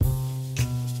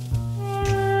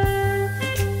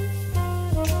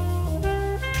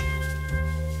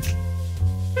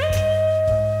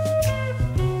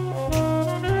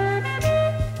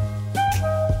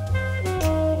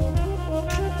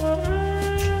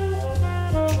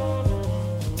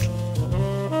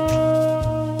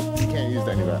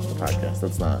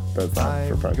That's not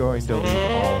I'm for going to leave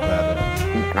all of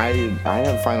that in. I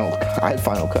have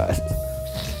final cut.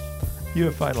 You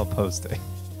have final posting.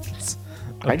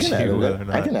 I can edit it.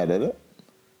 I can edit it.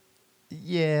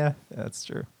 Yeah, that's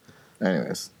true.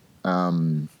 Anyways,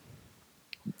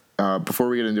 before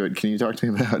we get into it, can you talk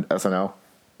to me about SNL?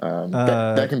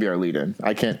 That can be our lead-in.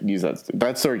 I can't use that.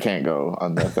 That story can't go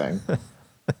on the thing.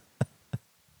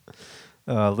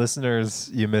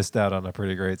 Listeners, you missed out on a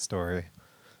pretty great story.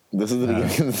 This is the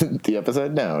beginning of the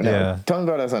episode? No. Yeah. Tell me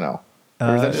about SNL.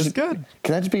 It's good.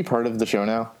 Can that just be part of the show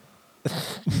now?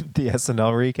 The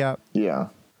SNL recap? Yeah.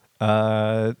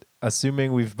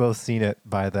 Assuming we've both seen it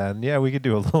by then, yeah, we could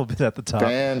do a little bit at the top.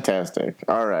 Fantastic.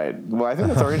 All right. Well, I think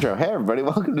that's our intro. Hey, everybody.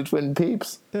 Welcome to Twin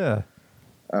Peeps. Yeah.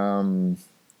 You're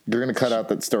going to cut out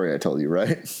that story I told you,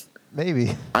 right?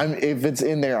 Maybe. If it's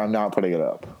in there, I'm not putting it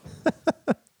up.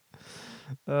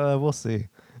 We'll see.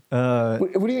 What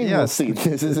do you mean we'll see?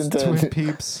 This isn't Twin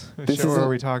Peeps. A show where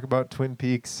we talk about Twin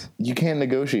Peaks. You can't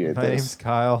negotiate My name's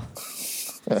Kyle.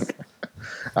 Okay.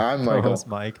 I'm Michael. Co-host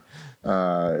Mike.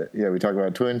 We talk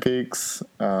about Twin Peaks.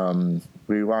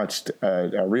 We watched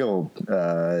a real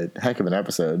heck of an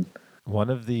episode. One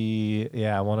of the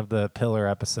pillar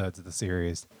episodes of the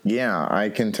series. Yeah, I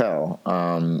can tell.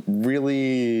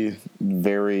 Really,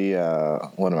 very.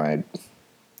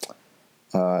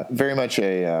 Very much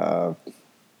a.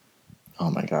 Oh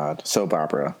my God, soap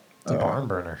opera. It's a barn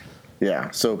burner.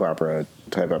 Yeah, soap opera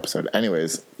type episode.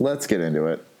 Anyways, let's get into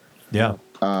it. Yeah.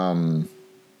 Oh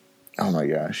my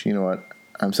gosh, you know what?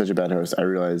 I'm such a bad host. I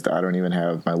realized I don't even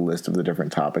have my list of the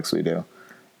different topics we do.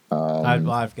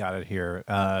 I've got it here.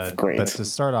 Great. But to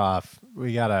start off,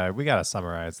 we gotta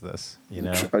summarize this. You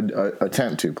know,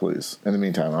 attempt to, please. In the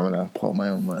meantime, I'm gonna pull up my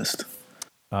own list.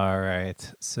 All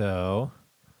right. So,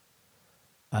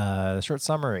 the short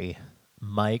summary.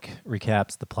 Mike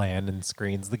recaps the plan and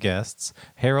screens the guests.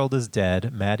 Harold is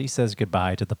dead. Maddie says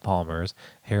goodbye to the Palmers.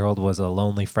 Harold was a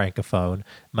lonely francophone.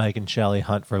 Mike and Shelley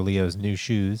hunt for Leo's new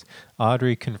shoes.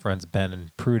 Audrey confronts Ben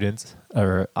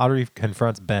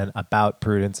about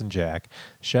Prudence and Jack.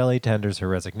 Shelley tenders her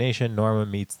resignation. Norma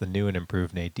meets the new and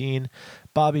improved Nadine.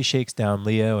 Bobby shakes down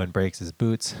Leo and breaks his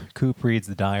boots. Coop reads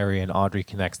the diary and Audrey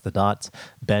connects the dots.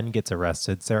 Ben gets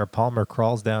arrested. Sarah Palmer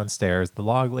crawls downstairs. The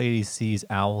log lady sees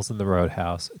owls in the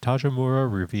roadhouse. Tajimura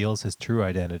reveals his true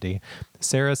identity.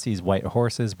 Sarah sees white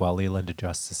horses while Leland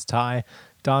adjusts his tie.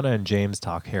 Donna and James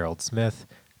talk Harold Smith.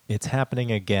 It's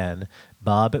happening again.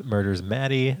 Bob murders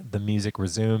Maddie. The music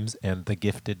resumes, and the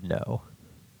gifted know.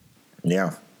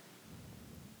 Yeah.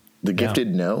 The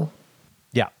gifted know?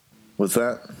 Yeah. What's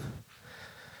that?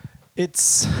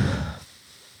 It's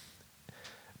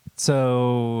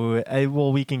so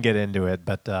we can get into it,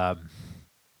 but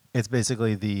it's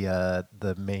basically the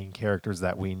main characters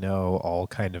that we know all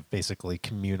kind of basically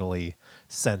communally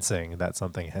sensing that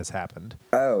something has happened.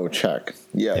 Oh, check.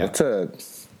 Yeah. Let's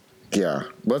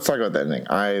talk about that ending.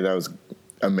 That was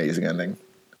amazing ending.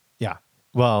 Yeah.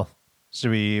 Well,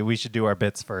 we should do our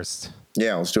bits first.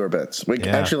 Yeah, let's do our bits.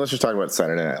 Actually, let's just talk about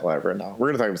Saturday Night Live right now. We're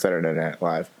going to talk about Saturday Night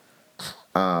Live.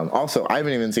 Also, I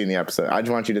haven't even seen the episode. I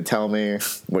just want you to tell me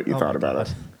what you thought about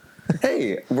it.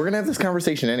 Hey, we're going to have this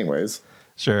conversation anyways.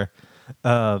 Sure.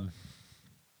 I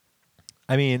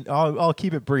mean, I'll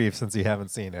keep it brief since you haven't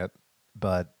seen it,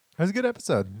 but it was a good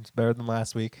episode. It's better than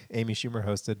last week. Amy Schumer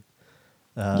hosted.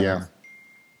 Yeah.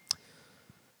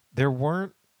 There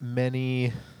weren't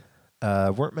many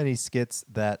skits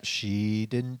that she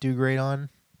didn't do great on.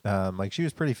 She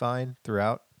was pretty fine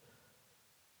throughout.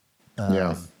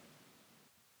 Yeah.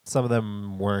 Some of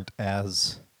them weren't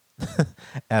as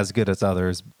as good as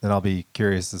others, and I'll be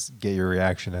curious to get your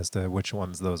reaction as to which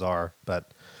ones those are.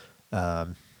 But I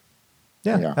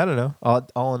don't know.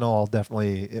 All in all,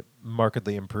 definitely it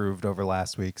markedly improved over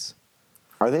last week's.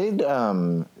 Are they?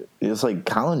 It's like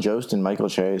Colin Jost and Michael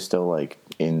Che still like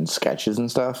in sketches and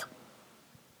stuff.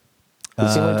 It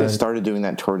seemed like they started doing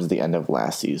that towards the end of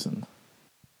last season.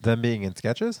 Them being in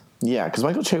sketches? Yeah, because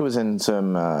Michael Che was in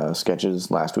some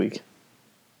sketches last week.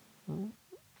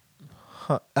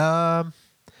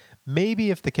 Maybe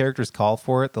if the characters call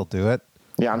for it, they'll do it.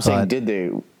 Yeah, I'm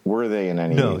saying, were they in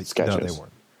any sketches? No, they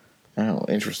weren't. Oh,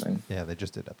 interesting. Yeah, they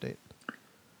just did update.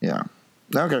 Yeah.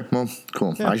 Okay. Well,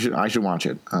 cool. Yeah. I should watch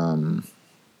it.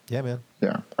 Yeah, man.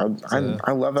 Yeah, I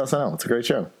love SNL. It's a great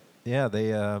show. Yeah,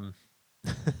 they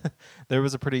there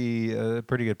was a pretty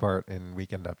good part in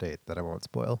Weekend Update that I won't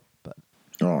spoil, but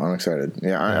I'm excited.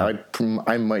 Yeah,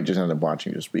 I might just end up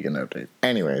watching just Weekend Update.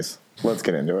 Anyways, let's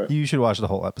get into it. You should watch the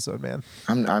whole episode, man.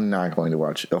 I'm not going to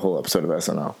watch the whole episode of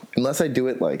SNL unless I do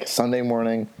it like Sunday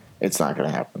morning. It's not going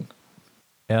to happen.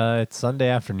 It's Sunday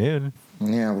afternoon.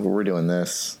 Yeah, we're doing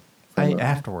this.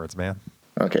 Afterwards, man.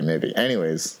 Okay, maybe.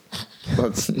 Anyways,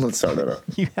 let's start it up.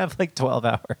 You have like 12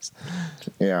 hours.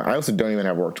 Yeah, I also don't even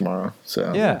have work tomorrow.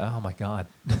 So Yeah. Oh my god.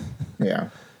 yeah.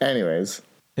 Anyways,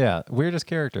 Yeah. Weirdest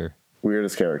character.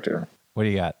 weirdest character. What do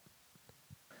you got?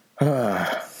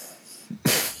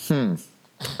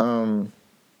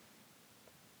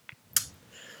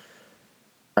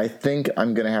 I think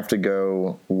I'm gonna have to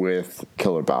go with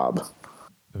Killer Bob.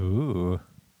 Ooh.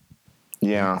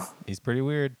 Yeah, He's pretty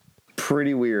weird.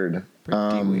 pretty weird.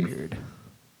 Pretty weird.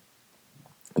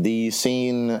 The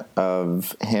scene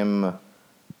of him.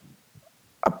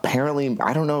 Apparently,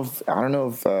 I don't know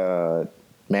if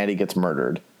Maddie gets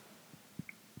murdered.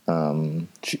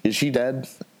 Is she dead?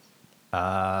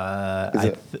 Are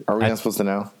we not supposed to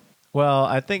know? Well,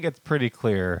 I think it's pretty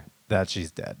clear that she's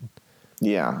dead.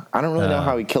 Yeah, I don't really know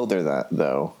how he killed her.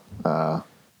 Though.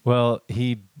 Well,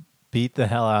 he beat the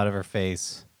hell out of her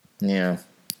face, Yeah.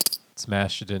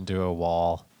 smashed it into a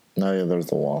wall. No, yeah, there's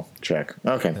the wall. Check.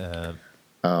 Okay.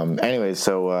 Anyway,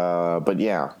 so but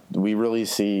yeah, we really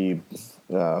see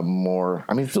more.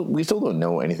 I mean, we still don't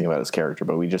know anything about his character,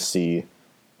 but we just see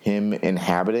him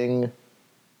inhabiting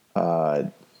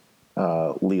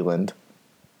Leland.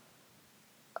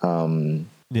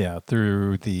 Yeah,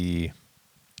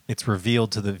 it's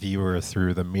revealed to the viewer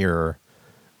through the mirror.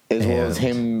 As well as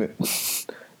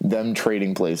them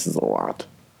trading places a lot.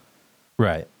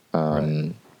 Right.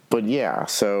 Right. But yeah,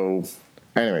 so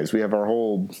anyways, we have our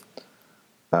whole,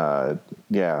 you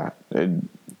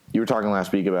were talking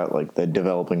last week about like the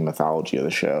developing mythology of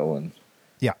the show. And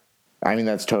Yeah. I mean,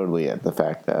 that's totally it. The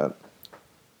fact that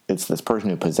it's this person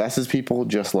who possesses people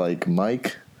just like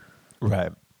Mike.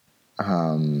 Right.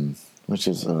 Which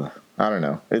is, I don't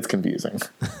know. It's confusing.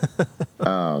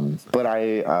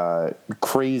 But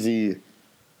crazy,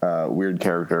 weird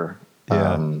character.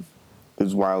 Yeah.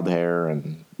 His wild hair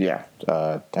and yeah.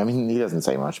 I mean, he doesn't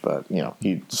say much, but you know,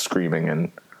 he's screaming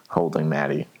and holding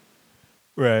Maddie.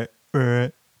 Right.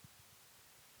 Right.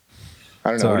 I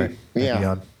don't know. Sorry.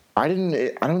 Yeah. I don't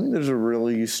think there's a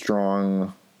really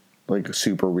strong, like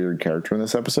super weird character in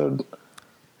this episode.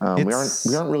 We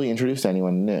aren't really introduced to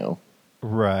anyone new.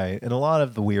 Right. And a lot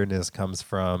of the weirdness comes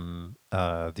from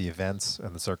the events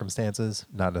and the circumstances,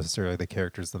 not necessarily the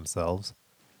characters themselves.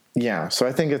 Yeah, so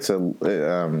I think it's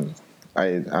I'm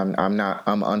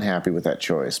unhappy with that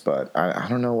choice, but I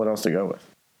don't know what else to go with.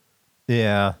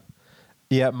 Yeah.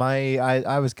 Yeah,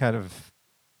 I was kind of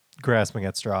grasping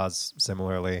at straws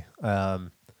similarly.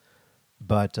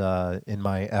 But in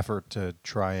my effort to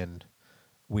try and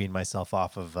wean myself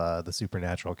off of the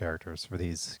supernatural characters for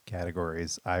these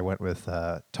categories, I went with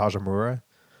Tajamura,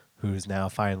 who's now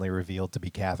finally revealed to be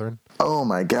Catherine. Oh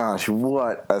my gosh,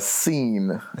 what a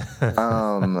scene.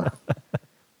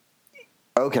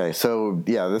 Okay, so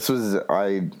yeah, this was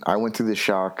I went through the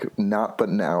shock not but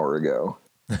an hour ago.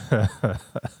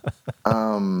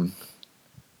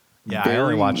 Yeah, I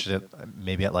only watched it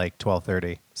maybe at like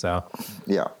 12:30, so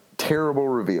yeah, terrible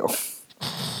reveal.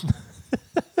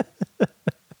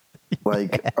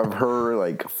 Like of her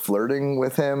like flirting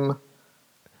with him.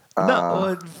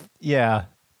 Yeah.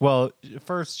 Well,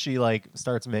 first she like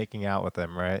starts making out with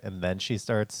him, right? And then she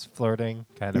starts flirting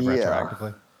kind of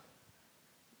retroactively.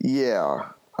 Yeah.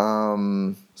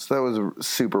 So that was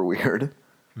super weird.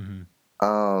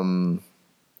 Mm-hmm.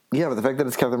 Yeah, but the fact that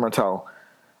it's Catherine Martell,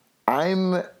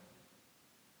 I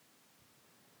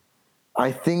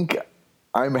think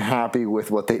I'm happy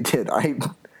with what they did.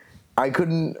 I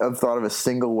couldn't have thought of a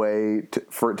single way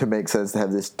for it to make sense to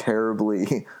have this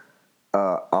terribly,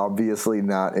 obviously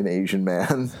not an Asian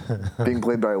man being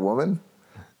played by a woman.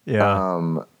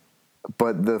 Yeah.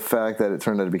 But the fact that it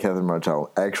turned out to be Catherine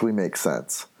Martell actually makes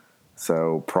sense.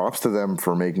 So props to them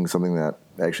for making something that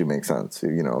actually makes sense.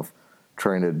 You know,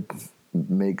 trying to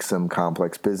make some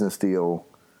complex business deal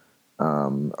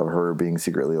of her being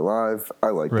secretly alive. I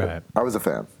liked it. I was a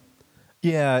fan.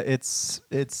 Yeah, it's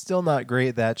still not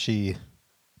great that she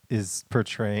is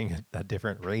portraying a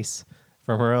different race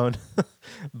from her own.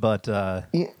 But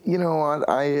you know what?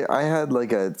 I had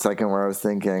like a second where I was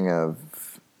thinking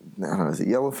of, I don't know, is it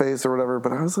Yellowface or whatever?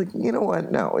 But I was like, you know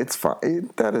what? No, it's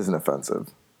fine. That isn't offensive.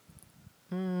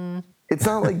 It's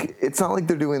not like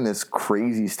they're doing this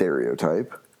crazy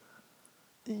stereotype.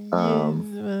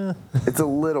 It's a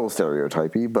little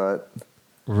stereotypy, but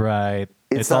right.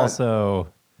 It's also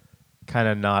kind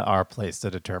of not our place to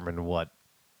determine what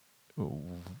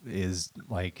is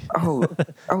like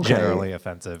generally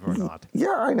offensive or not.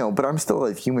 Yeah, I know, but I'm still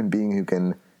a human being who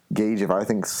can gauge if I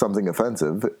think something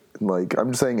offensive. Like,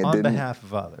 I'm just saying it didn't. On behalf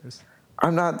of others.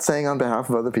 I'm not saying on behalf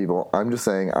of other people. I'm just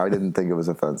saying I didn't think it was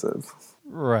offensive.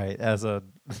 Right, as a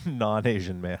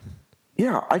non-Asian man.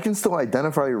 Yeah, I can still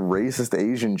identify racist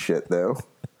Asian shit though.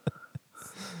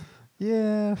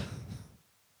 Yeah,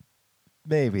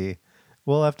 maybe.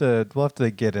 We'll have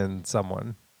to get in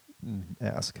someone and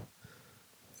ask.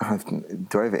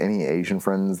 Do I have any Asian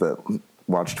friends that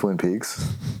watch Twin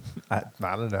Peaks? I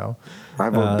don't know. I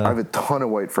have a ton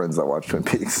of white friends that watch Twin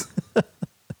Peaks.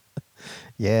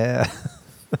 Yeah.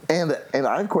 and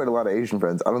I have quite a lot of Asian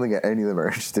friends. I don't think any of them are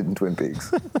interested in Twin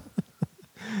Peaks.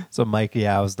 So Mike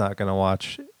Yao's not going to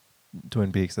watch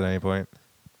Twin Peaks at any point.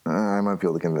 I might be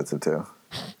able to convince him to.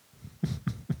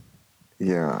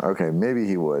 Yeah, okay, maybe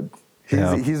he would.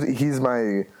 He's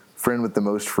my friend with the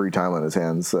most free time on his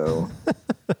hands, so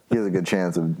he has a good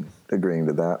chance of agreeing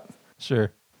to that.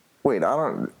 Sure. Wait,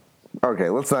 okay,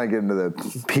 let's not get into the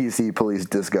PC police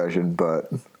discussion, but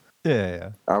Yeah.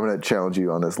 I'm going to challenge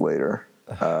you on this later.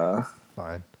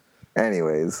 Fine.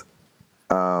 Anyways.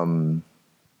 I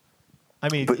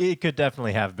mean, it could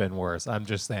definitely have been worse. I'm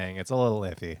just saying it's a little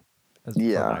iffy. For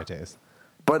my taste.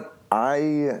 But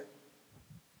I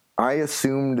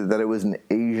assumed that it was an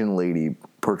Asian lady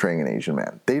portraying an Asian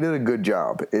man. They did a good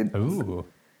job. It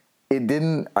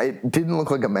didn't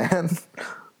look like a man,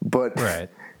 but right.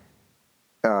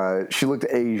 She looked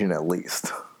Asian at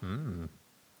least. Mm.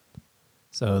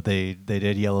 So they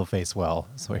did yellowface well,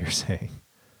 is what you're saying.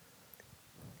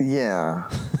 Yeah.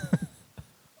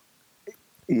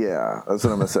 Yeah, that's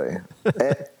what I'm going to say.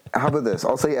 How about this?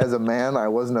 I'll say as a man, I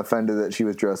wasn't offended that she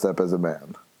was dressed up as a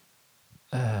man.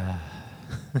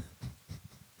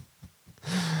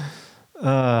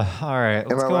 All right,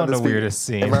 let's go on to weirdest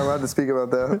scene. Am I allowed to speak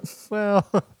about that? Well,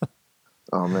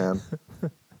 oh man,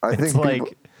 it's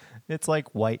like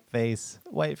whiteface.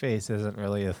 Whiteface isn't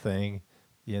really a thing,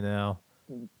 you know.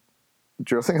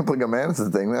 Dressing up like a man is a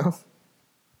thing, though.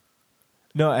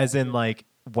 No, as in like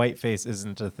whiteface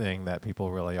isn't a thing that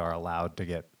people really are allowed to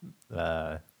get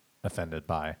offended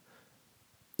by.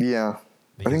 Yeah,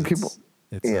 Because I think people.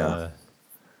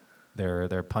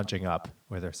 They're punching up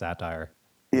with their satire.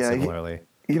 Yeah, similarly.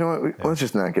 You know what? Let's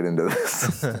just not get into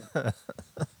this.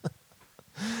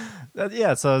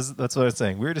 So that's what I was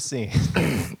saying. Weirdest scene.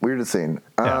 Weirdest scene.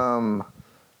 Yeah.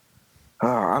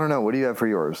 I don't know. What do you have for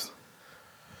yours?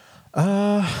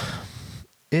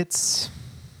 It's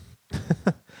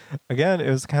again, it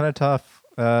was kind of tough.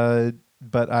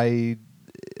 But I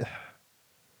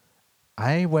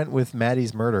went with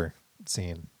Maddie's murder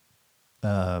scene.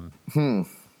 Yeah,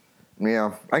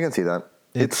 I can see that.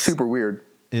 It's super weird.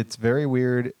 It's very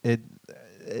weird.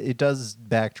 It does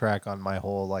backtrack on my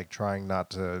whole like trying not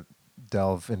to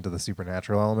delve into the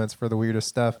supernatural elements for the weirdest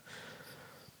stuff,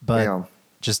 but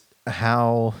just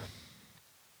how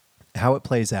it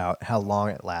plays out, how long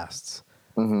it lasts,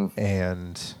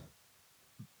 and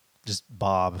just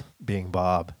Bob being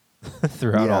Bob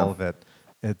throughout all of it.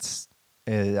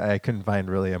 I couldn't find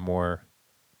really a more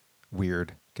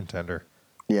weird contender.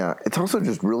 Yeah, it's also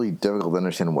just really difficult to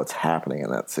understand what's happening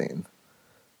in that scene.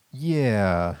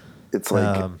 Yeah. It's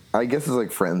like, I guess it's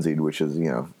like frenzied, which is,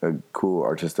 a cool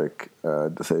artistic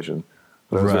decision.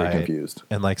 But I was very confused.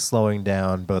 And like slowing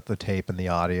down both the tape and the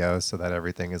audio so that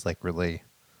everything is like really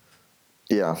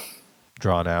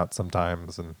drawn out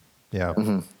sometimes. And yeah.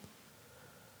 And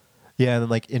then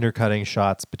like intercutting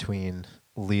shots between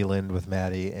Leland with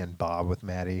Maddie and Bob with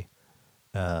Maddie.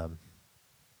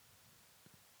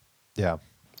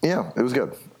 Yeah, it was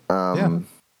good.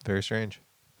 Very strange.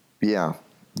 Yeah,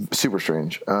 super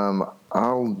strange. I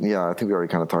think we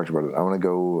already kind of talked about it. I want to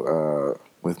go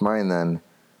with mine then,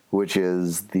 which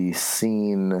is the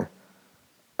scene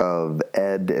of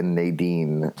Ed and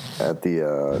Nadine at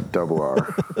the Double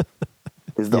R.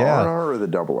 Is the R&R or the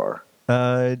Double R?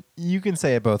 You can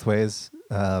say it both ways.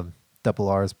 Double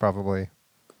R is probably.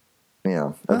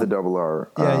 Yeah, at the Double R.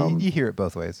 Yeah, you hear it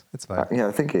both ways. It's fine.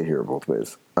 I think I hear it both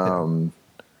ways.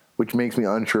 Which makes me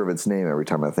unsure of its name every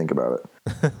time I think about it.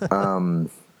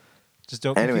 Just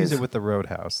don't confuse it with the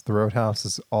Roadhouse. The Roadhouse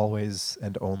is always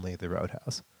and only the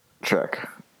Roadhouse. Check.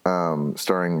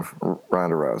 Starring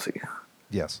Ronda Rousey.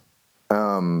 Yes.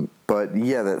 But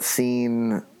yeah, that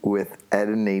scene with Ed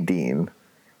and Nadine,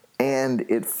 and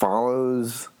it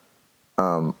follows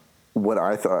what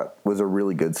I thought was a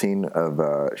really good scene of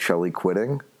Shelley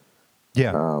quitting.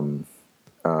 Yeah.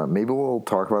 Maybe we'll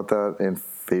talk about that in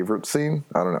favorite scene.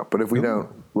 I don't know, but if we don't,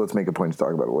 let's make a point to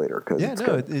talk about it later.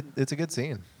 It's a good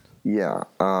scene. Yeah.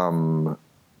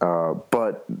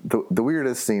 But the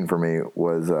weirdest scene for me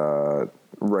was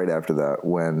right after that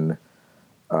when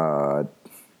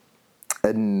Ed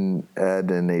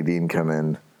and Nadine come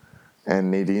in,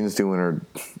 and Nadine's doing her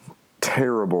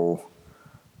terrible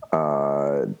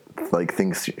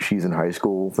thinks she's in high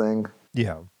school thing.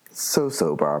 Yeah. So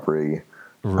soap opera-y.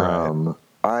 Right.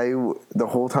 The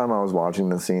whole time I was watching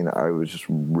the scene, I was just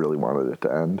really wanted it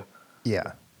to end.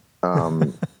 Yeah.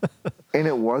 And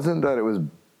it wasn't that it was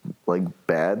like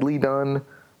badly done.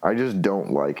 I just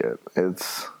don't like it.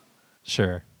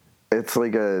 Sure. It's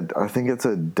like I think it's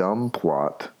a dumb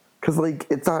plot. Cause like,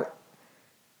 it's not,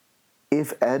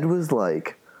 if Ed was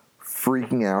like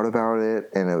freaking out about it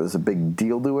and it was a big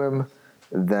deal to him,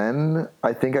 then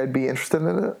I think I'd be interested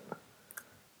in it.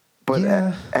 But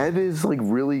Yeah. Ed is like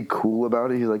really cool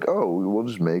about it. He's like, oh, we'll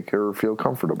just make her feel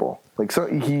comfortable. Like, so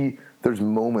there's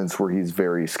moments where he's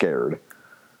very scared.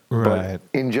 Right. But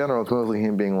in general, it's mostly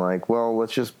him being like, well,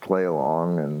 let's just play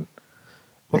along. And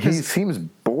Well, he seems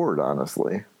bored,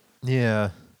 honestly. Yeah.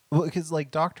 Well, because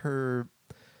like I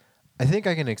think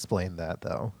I can explain that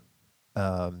though.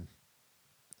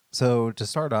 So to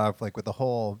start off, like with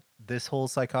this whole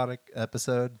psychotic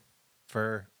episode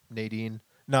for Nadine,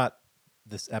 not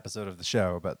this episode of the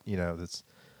show, but this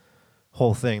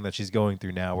whole thing that she's going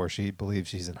through now, where she believes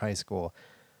she's in high school.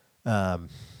 In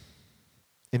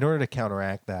order to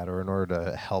counteract that, or in order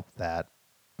to help that,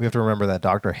 we have to remember that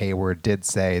Dr. Hayward did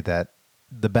say that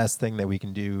the best thing that we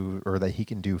can do, or that he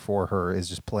can do for her, is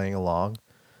just playing along.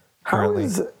 How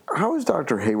is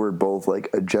Dr. Hayward both like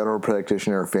a general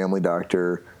practitioner, a family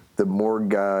doctor, the morgue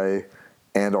guy,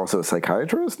 and also a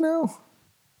psychiatrist now?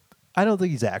 I don't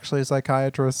think he's actually a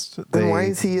psychiatrist. Then why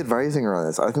is he advising her on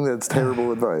this? I think that's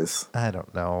terrible advice. I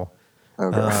don't know.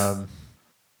 Okay.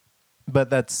 But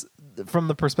that's from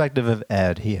the perspective of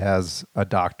Ed. He has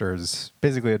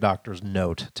basically a doctor's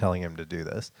note telling him to do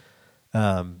this.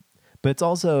 But it's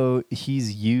also,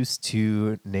 he's used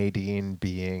to Nadine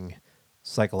being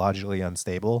psychologically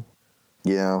unstable.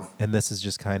 Yeah. And this is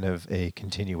just kind of a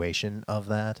continuation of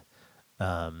that.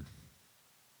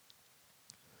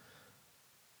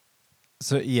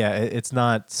 So yeah, it's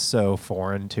not so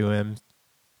foreign to him.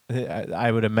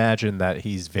 I would imagine that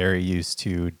he's very used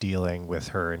to dealing with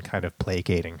her and kind of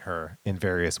placating her in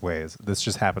various ways. This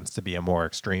just happens to be a more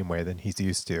extreme way than he's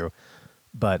used to,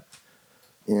 but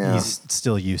he's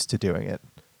still used to doing it.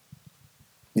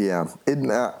 Yeah. I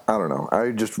don't know.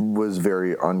 I just was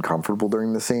very uncomfortable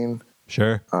during the scene.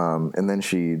 Sure. And then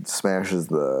she smashes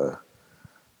the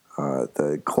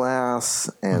glass,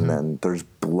 and then there's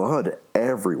blood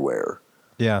everywhere.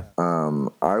 Yeah.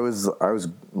 I was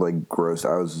like grossed.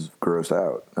 I was grossed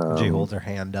out. She holds her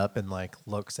hand up and like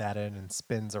looks at it and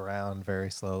spins around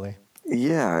very slowly.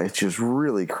 Yeah, it's just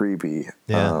really creepy.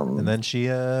 Yeah. And then she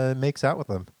makes out with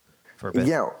him for a bit.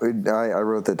 Yeah, I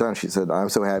wrote that down. She said, "I'm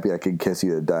so happy I could kiss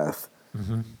you to death."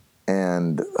 Mm-hmm.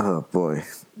 And oh boy,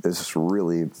 it's just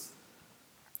really,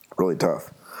 really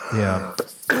tough. Yeah.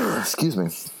 Excuse me.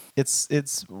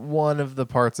 It's one of the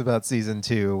parts about season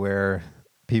 2 where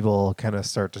people kind of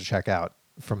start to check out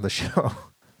from the show.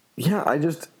 Yeah,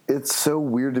 it's so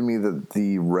weird to me that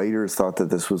the writers thought that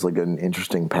this was like an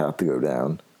interesting path to go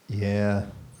down. Yeah.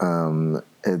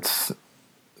 It's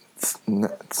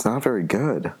not very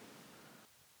good.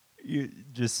 You're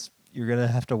going to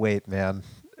have to wait, man.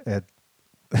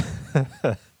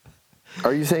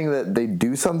 Are you saying that they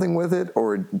do something with it,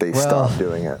 or they stop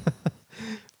doing it?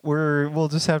 We'll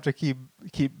just have to keep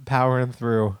powering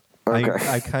through. Okay.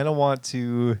 I kind of want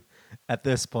to, at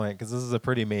this point, because this is a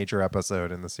pretty major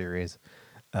episode in the series.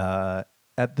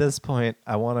 At this point,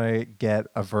 I want to get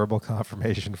a verbal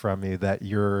confirmation from you that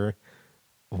you're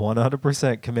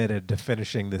 100% committed to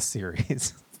finishing this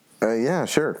series. Yeah,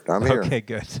 sure. I'm here. Okay,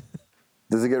 good.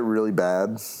 Does it get really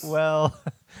bad? Well,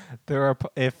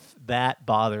 if that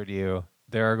bothered you,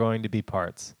 there are going to be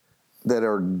parts that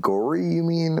are gory, you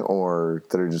mean, or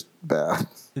that are just bad?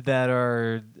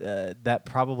 That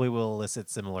probably will elicit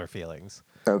similar feelings.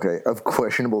 Okay, of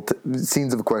questionable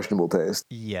scenes of questionable taste.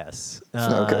 Yes.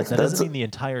 Okay, that doesn't mean the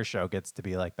entire show gets to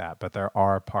be like that, but there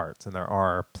are parts and there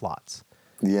are plots.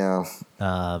 Yeah.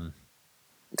 I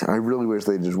really wish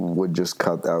they would just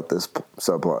cut out this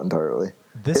subplot entirely.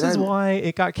 This is why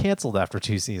it got canceled after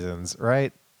 2 seasons,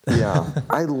 right? Yeah.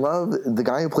 I love the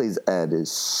guy who plays Ed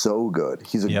is so good.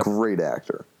 He's a great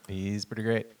actor. He's pretty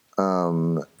great.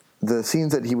 The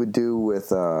scenes that he would do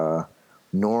with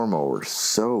Norma were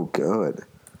so good.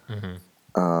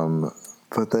 Mm-hmm.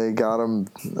 But they got him.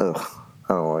 Ugh,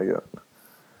 I don't like it.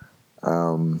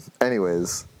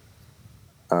 Anyways,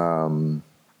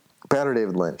 Better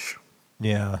David Lynch.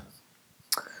 Yeah.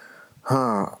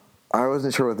 I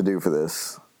wasn't sure what to do for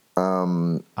this.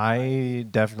 I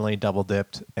definitely double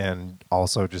dipped and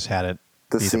also just had it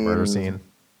be the murder scene.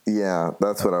 Yeah,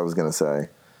 that's what I was gonna say.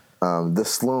 The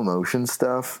slow motion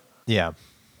stuff. Yeah.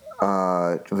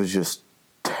 It was just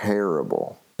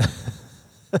terrible.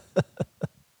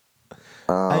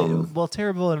 Well,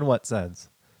 terrible in what sense?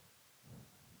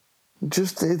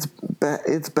 just it's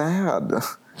bad.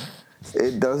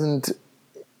 It doesn't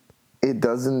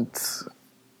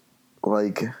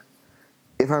like,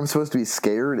 if I'm supposed to be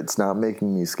scared, it's not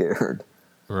making me scared.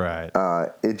 Right.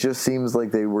 It just seems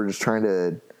like they were just trying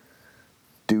to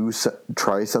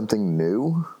try something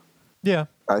new. Yeah.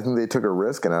 I think they took a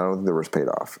risk, and I don't think the risk paid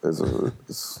off. It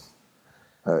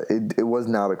was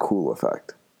not a cool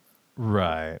effect.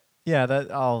 Right. Yeah,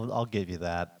 that I'll give you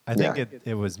that. I think Yeah.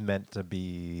 it was meant to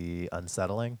be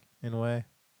unsettling in a way.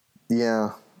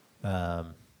 Yeah.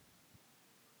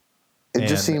 It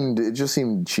just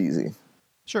seemed cheesy.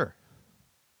 Sure.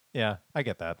 Yeah, I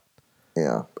get that.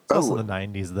 Yeah. It's also the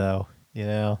 90s, though, you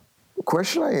know?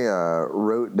 Question I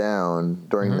wrote down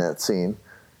during that scene.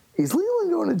 Is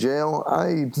Leland going to jail?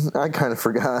 I kind of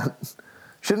forgot.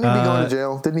 Shouldn't he be going to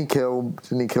jail? Didn't he kill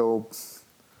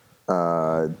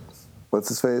what's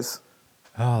his face?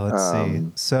 Oh, let's see.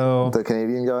 So The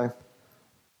Canadian guy?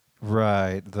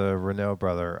 right, the Renault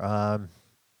brother.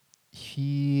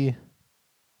 He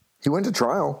went to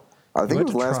trial. I think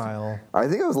it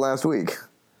was last week.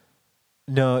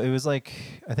 No, it was like,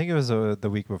 I think it was the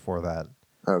week before that.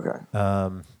 Okay.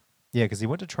 Yeah, because he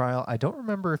went to trial. I don't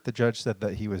remember if the judge said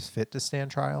that he was fit to stand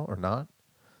trial or not.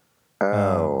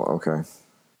 Oh, okay.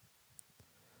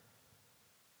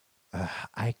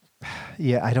 I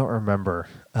don't remember.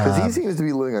 Because he seems to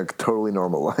be living a totally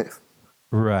normal life.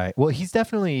 Right. Well, he's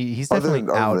definitely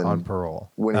out on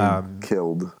parole. When he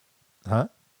killed. Huh?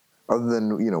 Other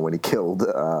than, when he killed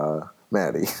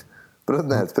Maddie. But other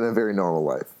than that, it's been a very normal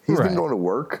life. He's been going to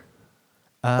work.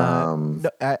 No,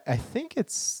 I think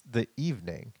it's the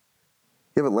evening.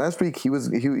 Yeah, but last week he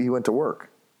went to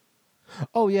work.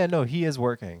 Oh, yeah, no, he is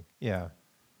working. Yeah.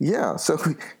 Yeah, so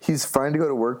he's fine to go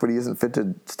to work, but he isn't fit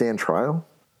to stand trial?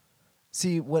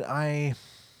 See, let's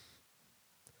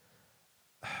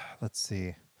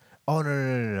see. Oh,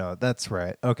 no. That's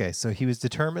right. Okay, so he was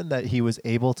determined that he was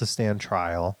able to stand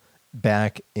trial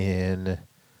back in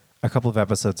a couple of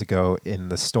episodes ago in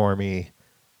the Stormy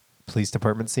police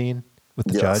department scene with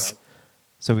the judge.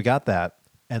 So we got that.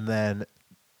 And then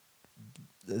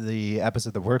the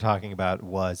episode that we're talking about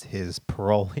was his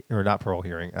parole, or not parole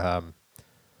hearing.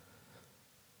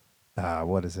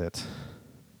 What is it?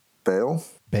 Bail?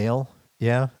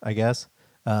 Yeah, I guess.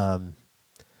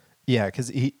 Yeah, because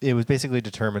it was basically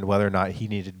determined whether or not he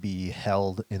needed to be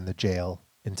held in the jail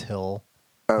until.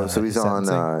 So he's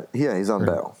on. He's on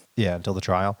bail. Yeah, until the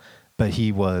trial, but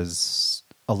he was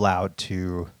allowed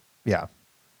to. Yeah.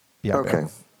 Yeah. Okay.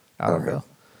 Out of bail.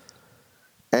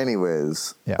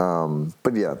 Anyways. Yeah.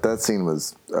 But yeah, that scene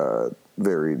was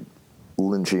very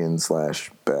Lynchian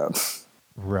 / bad.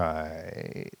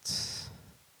 Right.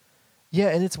 Yeah,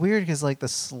 and it's weird because like the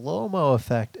slow-mo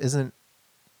effect isn't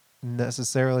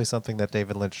necessarily something that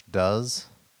David Lynch does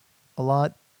a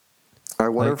lot. I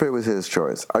wonder if it was his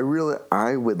choice. I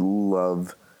would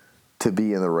love to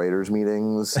be in the writers'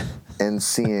 meetings and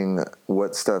seeing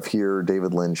what stuff here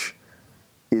David Lynch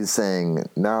is saying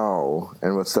no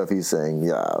and what stuff he's saying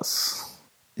yes.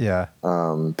 Yeah.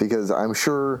 Because I'm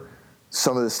sure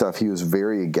some of the stuff he was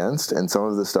very against and some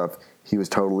of the stuff he was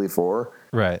totally for.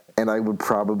 Right. And I would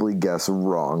probably guess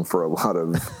wrong for a lot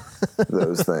of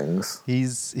those things. He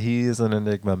is an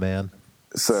enigma, man.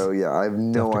 So, yeah, I have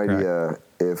no idea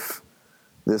if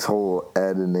this whole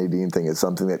Ed and Nadine thing is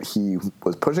something that he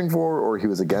was pushing for or he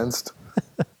was against.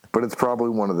 But it's probably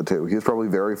one of the two. He was probably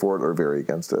very for it or very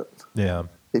against it. Yeah.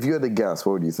 If you had to guess,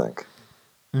 what would you think?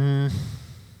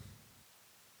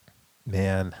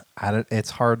 Man,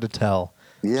 it's hard to tell.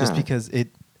 Yeah. Just because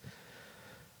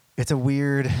it's a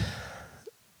weird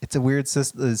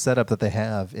setup that they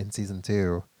have in season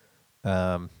 2,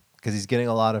 because he's getting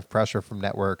a lot of pressure from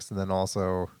networks, and then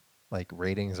also like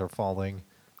ratings are falling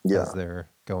as they're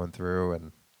going through,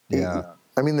 and I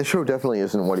mean, the show definitely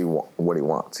isn't what he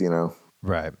wants,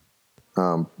 right.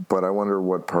 But I wonder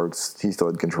what parts he still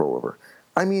had control over.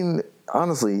 I mean,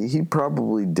 honestly, he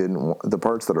probably didn't want the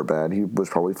parts that are bad. He was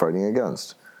probably fighting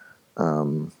against.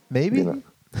 Maybe.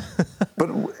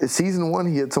 But season 1,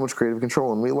 he had so much creative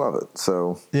control, and we love it.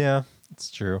 So yeah,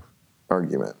 it's true.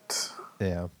 Argument.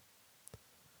 Yeah.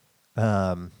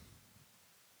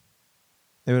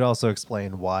 It would also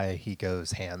explain why he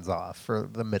goes hands off for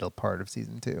the middle part of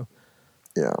season 2.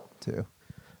 Yeah. Too.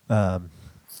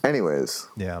 Anyways.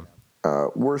 Yeah.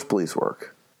 Worst police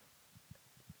work.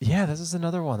 Yeah, this is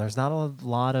another one. There's not a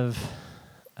lot of.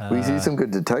 We see some good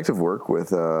detective work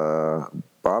with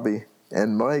Bobby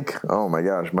and Mike. Oh my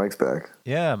gosh, Mike's back.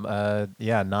 Yeah,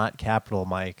 not Capital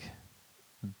Mike,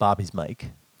 Bobby's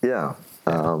Mike. Yeah.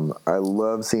 I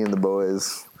love seeing the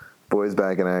boys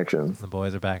back in action. The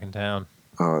boys are back in town.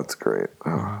 Oh, it's great.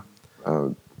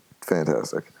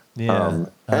 fantastic. Yeah.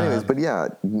 Anyways, but yeah,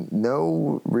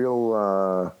 no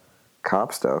real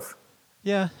cop stuff.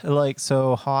 Yeah, like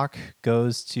so Hawk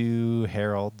goes to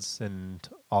Harold's and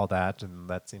all that, and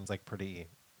that seems like pretty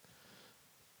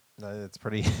it's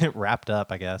pretty wrapped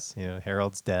up, I guess. You know,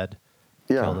 Harold's dead,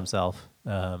 killed Yeah. himself,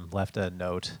 left a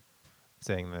note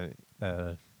saying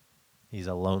that he's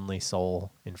a lonely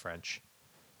soul in French.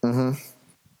 The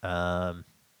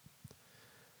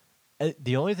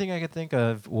only thing I could think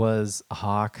of was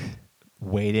Hawk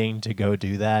waiting to go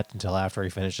do that until after he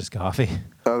finished his coffee.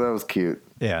 Oh, that was cute.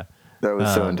 Yeah. That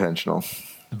was so intentional.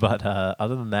 But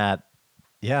other than that,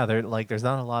 yeah, there's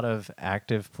not a lot of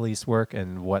active police work,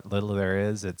 and what little there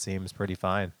is, it seems pretty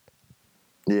fine.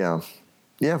 Yeah.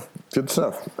 Yeah. Good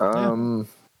stuff. Yeah.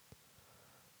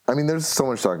 I mean, there's so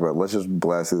much to talk about. Let's just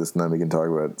blast through this and then we can talk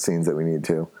about scenes that we need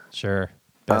to. Sure.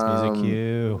 Best music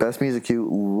cue. Best music cue.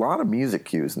 A lot of music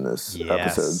cues in this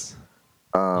episode.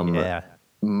 Yeah.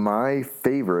 My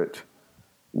favorite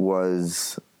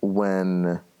was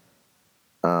when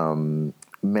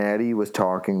Maddie was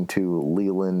talking to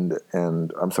Leland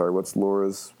and, I'm sorry, what's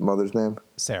Laura's mother's name?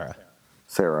 Sarah.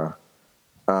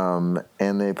 And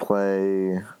they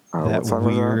play That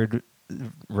weird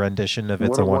rendition of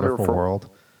 "It's a Wonderful World."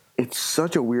 It's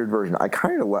such a weird version. I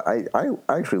kind of I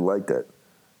actually liked it,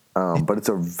 but it's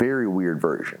a very weird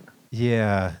version.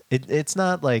 Yeah, it's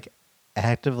not like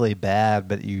actively bad,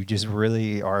 but you just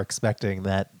really are expecting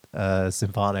that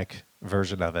symphonic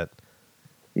version of it.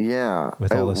 Yeah,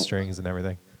 with all the strings and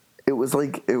everything. It was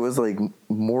like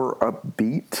more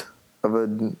upbeat of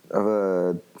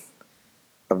the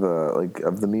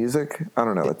music. I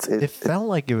don't know. It felt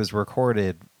like it was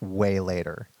recorded way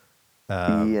later.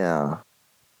 Yeah.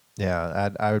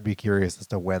 I would be curious as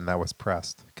to when that was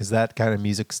pressed, because that kind of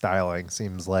music styling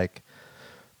seems like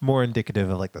more indicative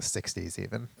of like the 60s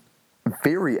even.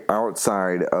 Very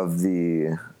outside of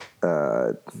the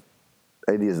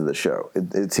ideas of the show.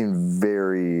 It seemed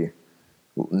very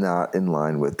not in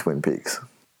line with Twin Peaks.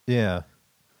 Yeah.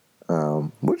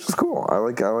 Which is cool. I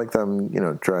like them,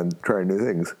 trying new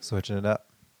things. Switching it up.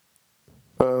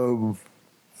 There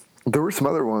were some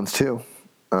other ones too.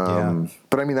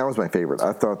 But I mean, that was my favorite.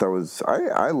 I thought that was,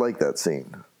 I like that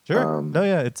scene. Sure.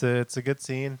 It's a good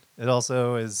scene. It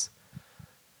also is,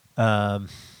 it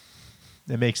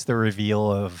makes the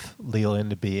reveal of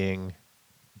Leland being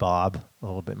Bob a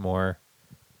little bit more,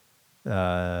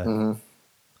 a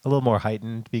little more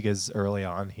heightened, because early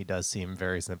on he does seem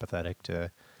very sympathetic to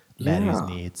Maddie's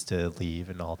needs to leave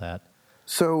and all that.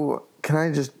 So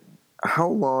how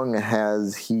long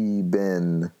has he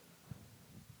been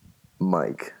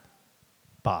Mike?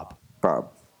 Bob.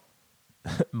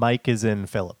 Mike is in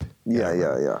Philip.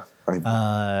 Yeah.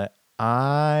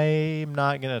 I'm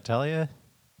not going to tell you,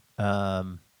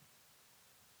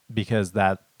 because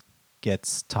that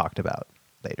gets talked about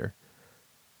later.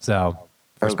 So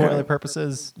for spoiler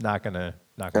purposes, not gonna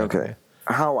tell you.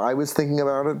 How I was thinking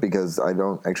about it, because I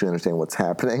don't actually understand what's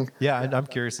happening. Yeah, I'm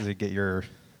curious to get your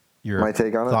my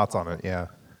take on thoughts on it. Yeah.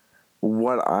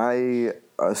 What I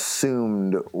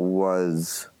assumed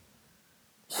was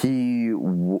he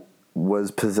was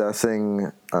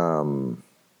possessing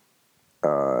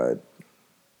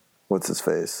what's his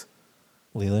face?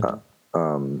 Leland?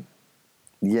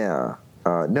 Yeah.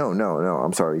 No.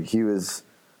 I'm sorry. He was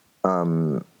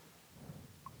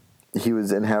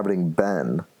inhabiting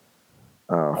Ben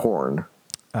Horn.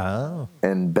 Oh.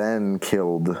 And Ben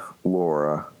killed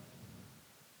Laura,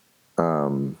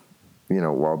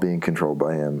 while being controlled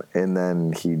by him. And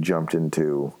then he jumped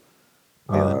into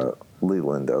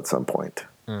Leland at some point.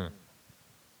 I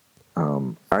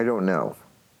don't know.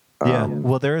 Yeah.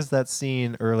 Well, there's that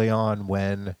scene early on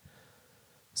when,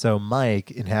 so Mike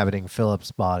inhabiting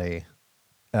Philip's body,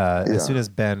 as soon as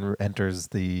Ben enters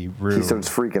the room, he starts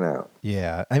freaking out.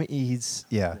 Yeah. I mean,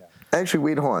 Actually,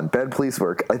 wait, hold on. Bad police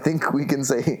work. I think we can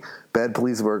say bad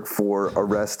police work for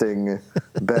arresting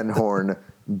Ben Horn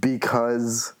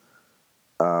because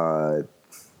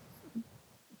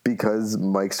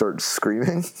Mike starts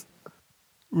screaming.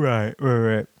 Right.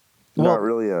 Not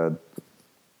really a.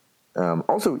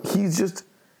 Also, he's just.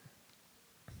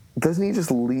 Doesn't he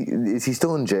just leave? Is he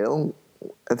still in jail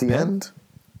at the end?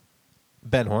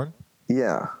 Ben Horn?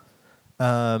 Yeah.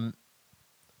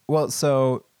 Well,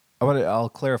 so I'll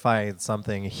clarify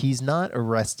something. He's not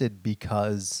arrested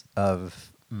because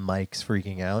of Mike's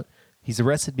freaking out. He's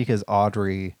arrested because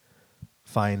Audrey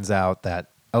finds out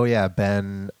that, oh yeah,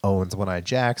 Ben owns One Eye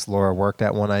Jacks. Laura worked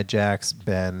at One Eye Jacks.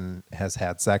 Ben has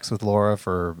had sex with Laura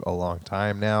for a long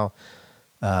time now.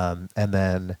 And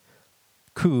then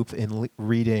Coop, in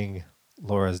reading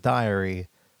Laura's diary,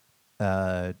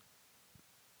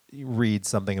 reads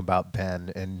something about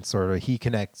Ben, and sort of he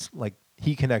connects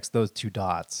those two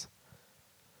dots.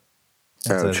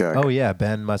 And says, check. "Oh yeah,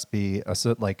 Ben must be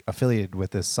affiliated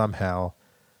with this somehow,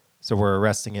 so we're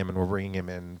arresting him and we're bringing him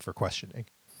in for questioning."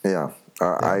 Yeah.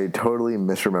 I totally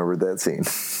misremembered that scene.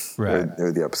 Right.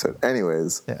 Or the episode.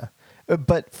 Anyways. Yeah.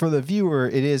 But for the viewer,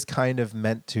 it is kind of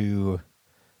meant to,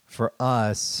 for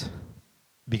us,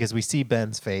 because we see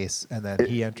Ben's face and then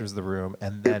he enters the room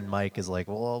and then Mike is like,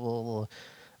 well.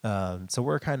 So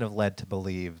we're kind of led to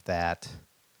believe that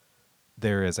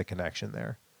there is a connection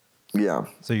there. Yeah.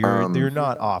 So you're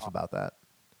not off about that.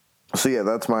 So yeah,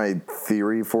 that's my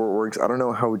theory for it works. I don't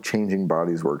know how changing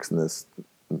bodies works in this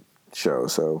show.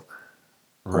 So.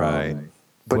 Right.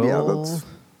 But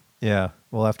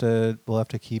we'll have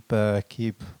to keep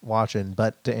watching.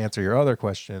 But to answer your other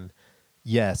question,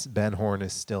 yes, Ben Horne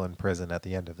is still in prison at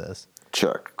the end of this.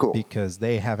 Check. Cool. Because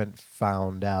they haven't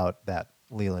found out that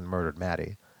Leland murdered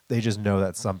Maddie. They just know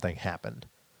that something happened.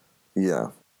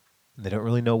 Yeah. They don't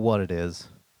really know what it is.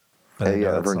 But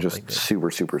everyone's just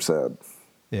super, super sad.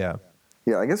 Yeah.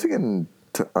 Yeah, I guess we can.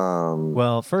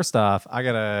 Well, first off, I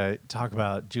gotta talk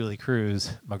about Julie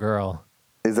Cruz, my girl.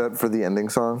 Is that for the ending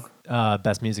song?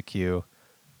 Best music cue.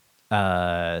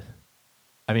 I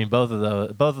mean, both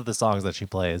of the songs that she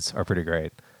plays are pretty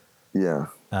great. Yeah.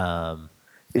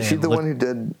 Is she the one who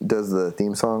does the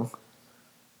theme song?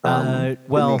 In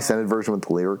the extended version with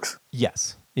the lyrics?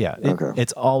 Yes. Yeah. Okay.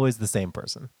 It's always the same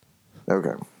person.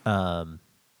 Okay.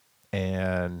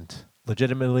 And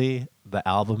legitimately, the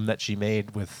album that she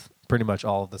made with pretty much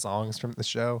all of the songs from the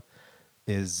show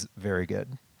is very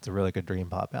good. It's a really good dream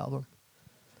pop album.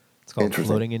 It's called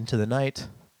Floating Into the Night.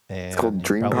 And it's called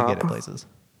Dream Pop? Get it places.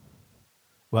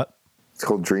 What? It's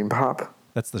called Dream Pop?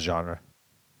 That's the genre.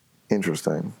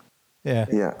 Interesting. Yeah.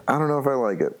 Yeah. I don't know if I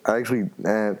like it. I actually,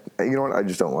 you know what? I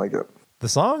just don't like it. The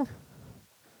song?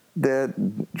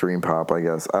 That Dream Pop, I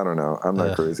guess. I don't know. I'm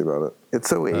not crazy about it. It's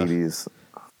so 80s.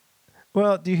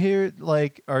 Well, do you hear,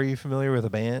 are you familiar with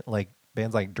bands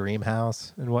like Dream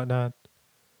House and whatnot?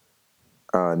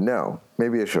 No.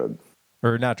 Maybe I should.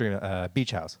 Or not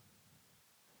Beach House.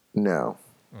 No.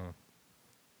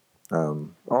 I'll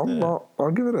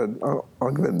give it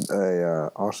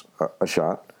a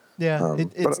shot. Yeah,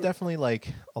 it's definitely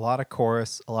a lot of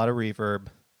chorus, a lot of reverb,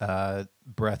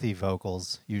 breathy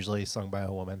vocals, usually sung by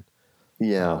a woman.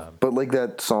 Yeah, but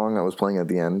that song I was playing at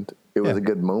the end, it was a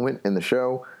good moment in the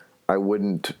show. I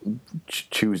wouldn't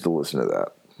choose to listen to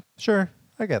that. Sure,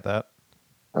 I get that.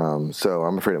 So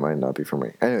I'm afraid it might not be for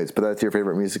me. Anyways, but that's your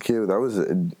favorite music cue.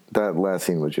 That last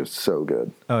scene was just so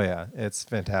good. Oh yeah, it's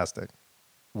fantastic.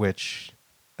 Which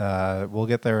we'll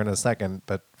get there in a second,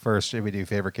 but first, should we do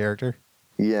favorite character?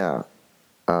 Yeah.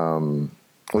 I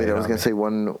was going to say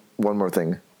one more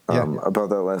thing about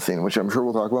that last scene, which I'm sure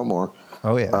we'll talk about more.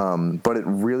 Oh yeah. But it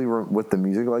really, with the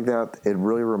music like that, it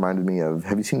really reminded me of.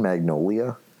 Have you seen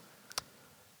Magnolia?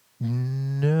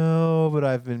 No, but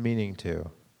I've been meaning to.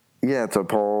 Yeah, it's a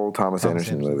Paul Thomas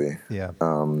Anderson movie. Yeah.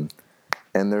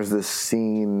 And there's this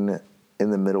scene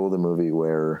in the middle of the movie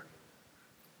where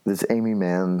this Amy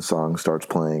Mann song starts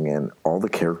playing, and all the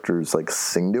characters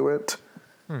sing to it,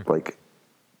 because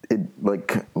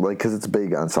it's a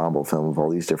big ensemble film of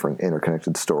all these different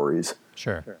interconnected stories.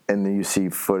 Sure. And then you see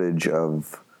footage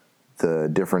of the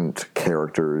different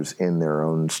characters in their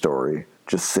own story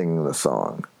just singing the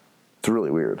song. It's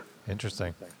really weird.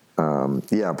 Interesting.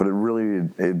 Yeah, but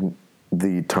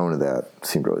the tone of that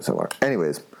seemed really similar.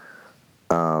 Anyways,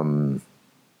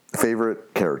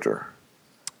 favorite character.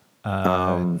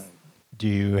 Do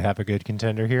you have a good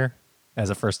contender here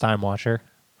as a first-time watcher?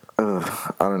 I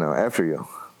don't know. After you.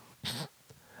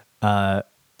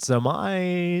 So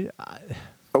my...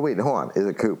 Oh, wait, hold on. Is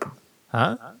it Coop?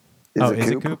 Huh? Is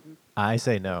it Coop? I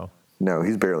say no. No,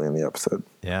 he's barely in the episode.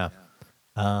 Yeah.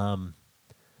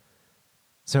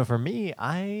 So for me,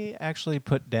 I actually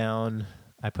put down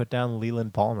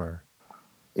Leland Palmer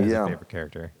as a favorite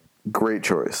character. Great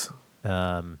choice.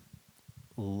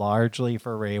 Largely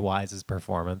for Ray Wise's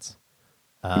performance.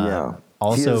 Yeah.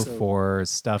 Also for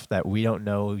stuff that we don't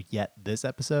know yet this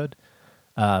episode,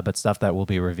 but stuff that will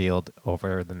be revealed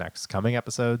over the next coming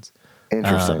episodes.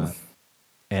 Interesting.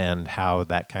 And how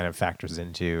that kind of factors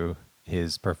into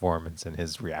his performance and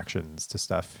his reactions to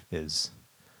stuff is...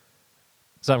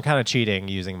 So I'm kind of cheating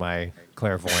using my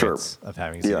clairvoyance of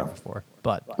having seen it before.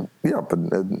 But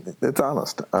it's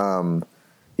honest.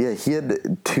 Yeah, he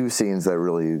had two scenes that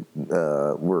really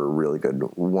were really good.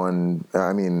 One,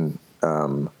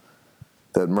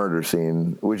 that murder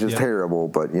scene, which is terrible,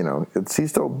 but he's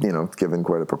still given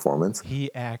quite a performance. He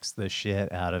acts the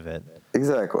shit out of it.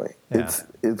 Exactly. Yeah.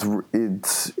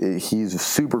 He's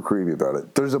super creepy about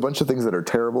it. There's a bunch of things that are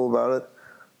terrible about it,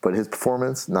 but his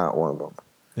performance, not one of them.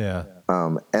 Yeah.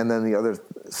 And then the other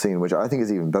scene, which I think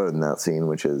is even better than that scene,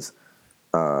 which is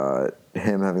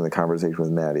him having the conversation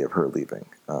with Maddie of her leaving.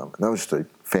 That was just a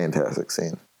fantastic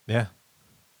scene. Yeah.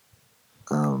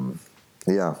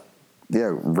 Yeah.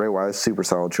 Yeah, Ray Wise, super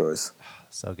solid choice.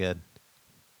 So good.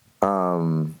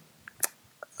 My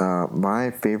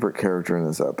favorite character in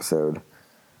this episode,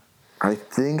 I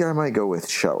think I might go with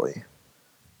Shelley.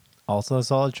 Also a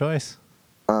solid choice.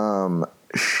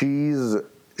 She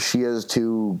has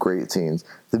two great scenes.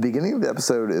 The beginning of the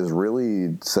episode is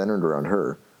really centered around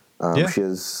her. We don't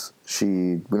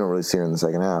really see her in the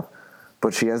second half,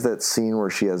 but she has that scene where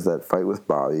she has that fight with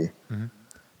Bobby.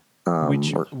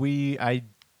 Which I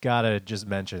gotta just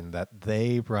mention that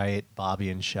they write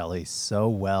Bobby and Shelley so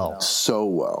well. So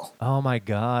well. Oh my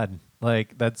God.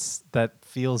 Like that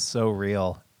feels so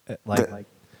real.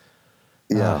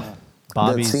 Yeah.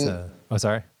 Bobby's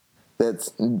sorry.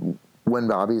 That's when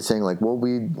Bobby's saying like, well,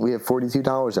 we have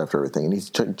 $42 after everything, and he's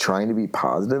trying to be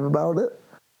positive about it.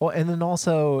 Well, and then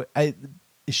also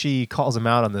she calls him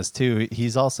out on this too. He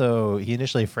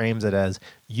initially frames it as,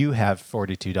 you have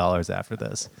 $42 after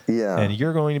this. Yeah. And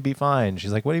you're going to be fine.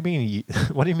 She's like, what do you mean?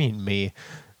 What do you mean me?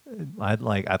 I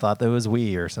thought that was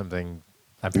we or something.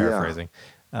 I'm paraphrasing.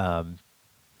 And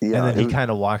then he kind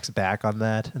of walks back on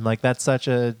that. And like, that's such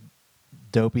a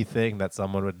dopey thing that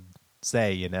someone would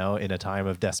say, in a time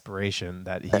of desperation,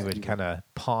 that he would kind of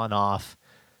pawn off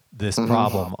this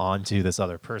problem onto this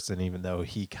other person, even though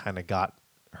he kind of got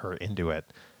her into it.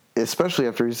 Especially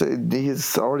after he's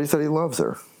already said he loves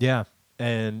her. Yeah.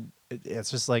 And it's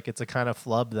just like, it's a kind of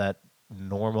flub that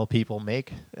normal people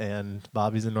make, and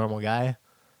Bobby's a normal guy.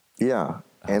 Yeah.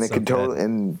 And they can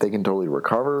totally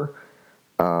recover.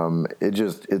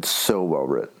 It's so well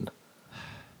written.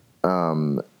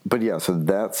 But yeah, so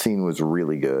that scene was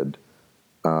really good.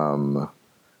 One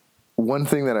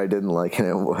thing that I didn't like in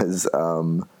it was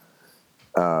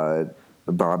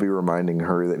Bobby reminding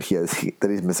her that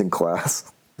he's missing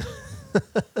class.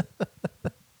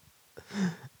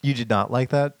 You did not like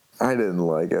that? I didn't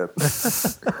like it.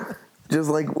 Just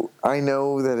like, I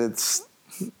know that it's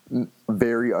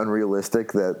very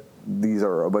unrealistic that these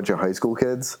are a bunch of high school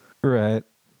kids. Right.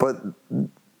 But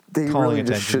they really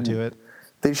just shouldn't.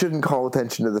 They shouldn't call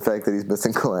attention to the fact that he's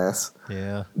missing class.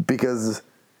 Yeah. Because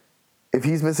if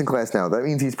he's missing class now, that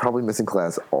means he's probably missing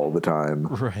class all the time.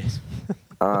 Right.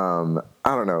 I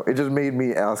don't know. It just made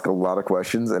me ask a lot of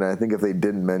questions, and I think if they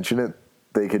didn't mention it,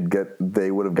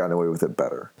 they would have gotten away with it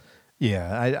better.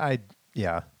 Yeah, I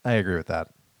agree with that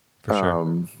for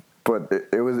sure. But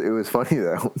it was funny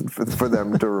though for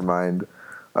them to remind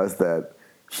us that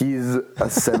he's a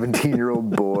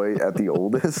 17-year-old boy at the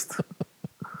oldest.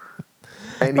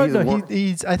 And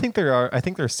I think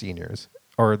they're seniors,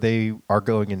 or they are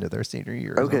going into their senior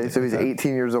year. Okay, so he's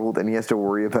 18 years old, and he has to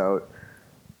worry about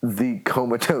the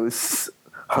comatose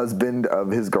husband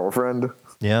of his girlfriend.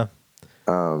 Yeah.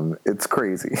 It's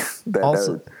crazy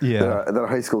that a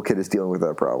high school kid is dealing with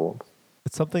that problem.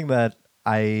 It's something that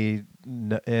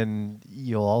and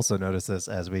you'll also notice this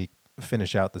as we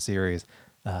finish out the series.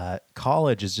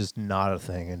 College is just not a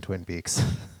thing in Twin Peaks.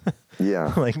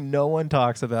 Yeah. Like, no one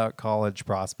talks about college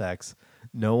prospects.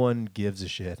 No one gives a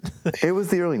shit. It was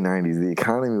the early 90s. The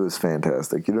economy was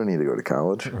fantastic. You don't need to go to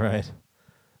college. Right.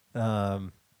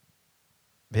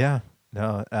 Yeah.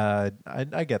 No, I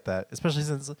get that. Especially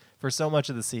since for so much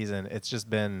of the season, it's just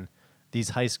been these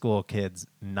high school kids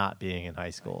not being in high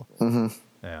school. Mm-hmm.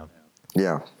 Yeah.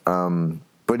 Yeah.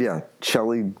 But yeah,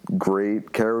 Shelley,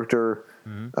 great character,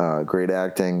 great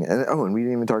acting. And we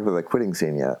didn't even talk about that quitting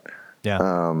scene yet.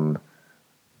 Yeah.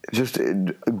 Just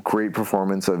a great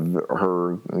performance of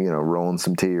her, rolling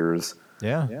some tears.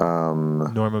 Yeah.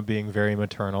 Norma being very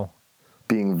maternal.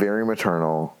 They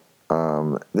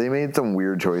made some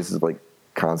weird choices, like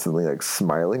constantly like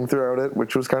smiling throughout it,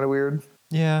 which was kind of weird.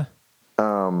 Yeah.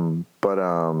 But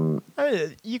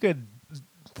you could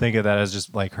think of that as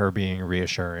just like her being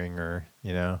reassuring, or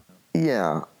Yeah.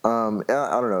 I don't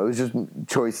know. It was just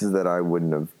choices that I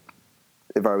wouldn't have.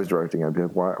 If I was directing, I'd be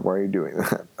like, why are you doing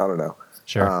that? I don't know.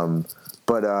 Sure.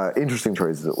 But interesting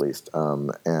choices at least.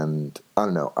 And I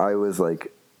don't know. I was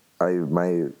like,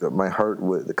 my heart,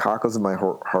 the cockles of my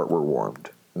heart were warmed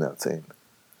in that scene.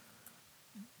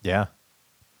 Yeah.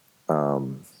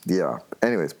 Yeah.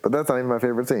 Anyways, but that's not even my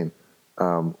favorite scene.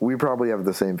 We probably have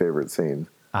the same favorite scene.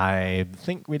 I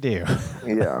think we do.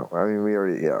 Yeah. I mean, we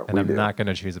already, yeah. And I'm not going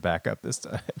to choose a backup this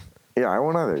time. Yeah, I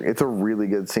won't either. It's a really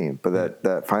good scene, but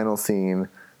that final scene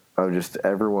of just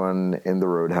everyone in the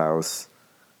roadhouse,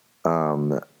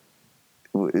 the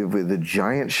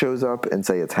giant shows up and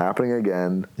say it's happening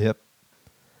again. Yep.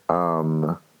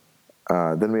 Then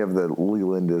we have the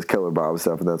Leland is Killer Bob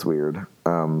stuff, and that's weird.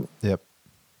 Yep.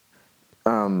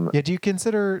 Yeah. Do you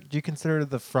consider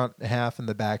the front half and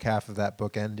the back half of that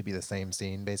bookend to be the same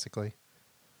scene, basically?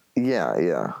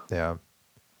 Yeah. Yeah.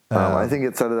 I think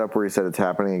it set it up where he said it's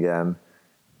happening again,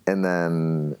 and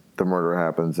then the murder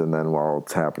happens, and then while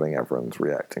it's happening, everyone's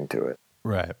reacting to it.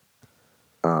 Right.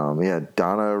 Yeah,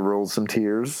 Donna rolls some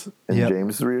tears, and Yep.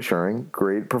 James is reassuring.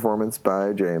 Great performance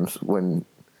by James when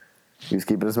he was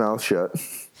keeping his mouth shut.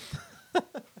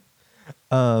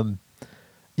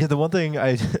 Yeah, the one thing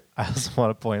I also want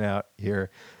to point out here,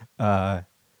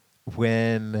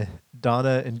 when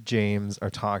Donna and James are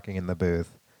talking in the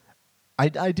booth,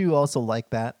 I do also like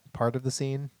that part of the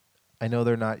scene. I know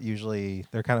they're not usually,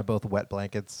 they're kind of both wet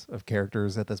blankets of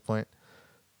characters at this point,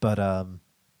 but I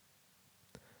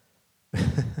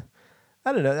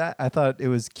don't know. I thought it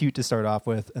was cute to start off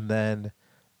with, and then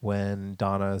when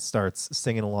Donna starts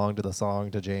singing along to the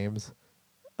song to James,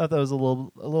 I thought it was a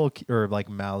little, or like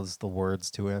mouths the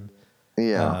words to him.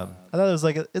 Yeah, I thought it was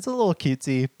like it's a little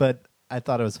cutesy, but I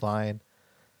thought it was fine.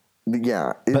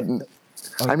 yeah.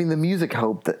 I mean, the music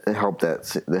helped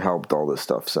all this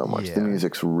stuff so much. Yeah. The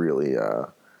music's really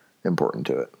important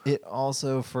to it. It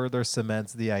also further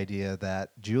cements the idea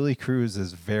that Julie Cruz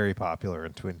is very popular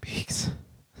in Twin Peaks.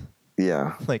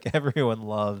 Yeah. Like everyone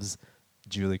loves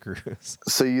Julie Cruz.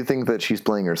 So you think that she's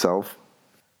playing herself?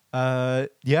 Yeah.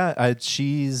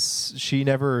 She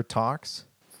never talks.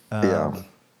 Yeah.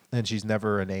 And she's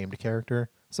never a named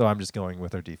character, so I'm just going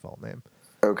with her default name.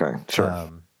 Okay, sure.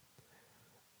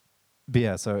 But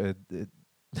yeah, so it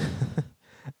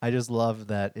I just love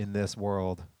that in this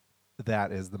world,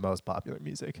 that is the most popular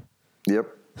music. Yep.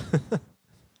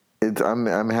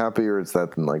 I'm happier it's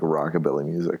that than like rockabilly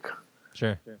music,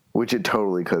 Sure. which it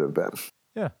totally could have been.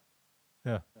 Yeah.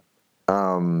 Yeah.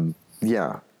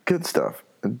 Yeah, good stuff.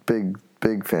 Big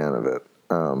fan of it.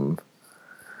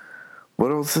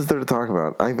 What else is there to talk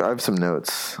about? I have some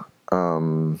notes.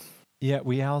 Yeah,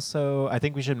 we also, I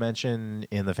think we should mention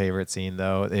in the favorite scene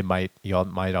though, y'all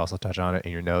might also touch on it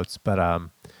in your notes, but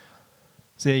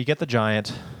so yeah, you get the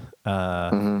giant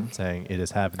saying it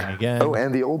is happening again. Oh,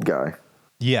 and the old guy.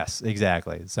 Yes,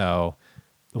 exactly. So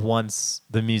once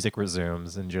the music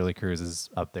resumes and Julie Cruz is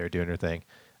up there doing her thing,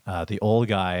 the old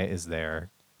guy is there.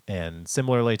 And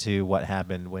similarly to what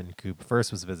happened when Coop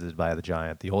first was visited by the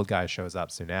giant, the old guy shows up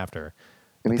soon after.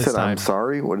 And he said, "I'm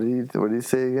sorry." What did he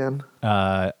say again?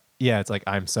 Yeah, it's like,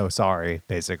 "I'm so sorry,"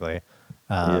 basically.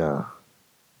 Yeah.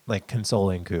 Like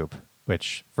consoling Coop,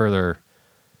 which further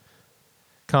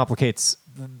complicates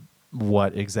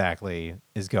what exactly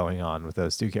is going on with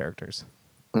those two characters.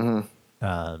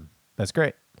 Mm-hmm. That's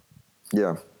great.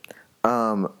 Yeah.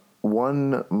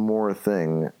 One more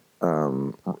thing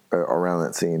around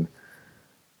that scene.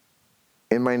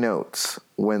 In my notes,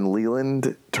 when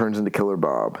Leland turns into Killer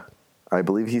Bob, I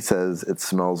believe he says it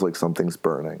smells like something's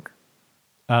burning.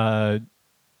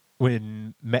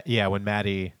 When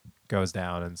Maddie goes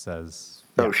down and says,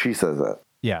 Oh, she says that.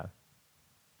 yeah.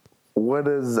 What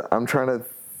is? I'm trying to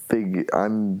figure.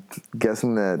 I'm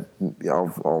guessing that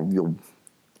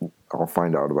I'll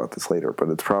find out about this later, but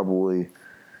it's probably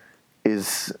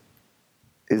is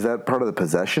that part of the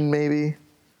possession? Maybe.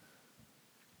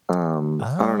 I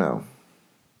don't know.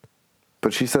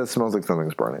 But she says it smells like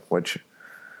something's burning, which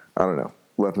I don't know.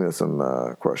 Left me with some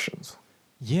questions.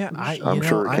 Yeah, I'm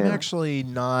sure it I'm can. actually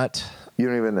not. You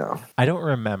don't even know. I don't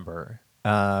remember.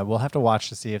 We'll have to watch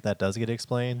to see if that does get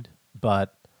explained,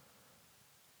 but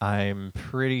I'm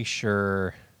pretty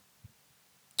sure.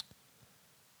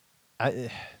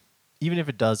 Even if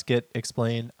it does get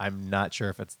explained, I'm not sure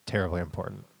if it's terribly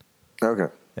important.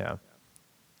 Okay. Yeah.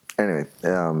 Anyway,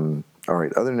 all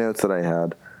right. Other notes that I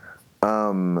had.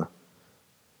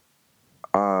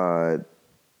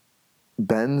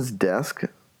 Ben's desk,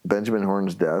 Benjamin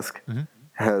Horne's desk,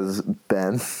 has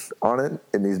Ben on it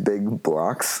in these big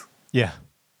blocks. Yeah.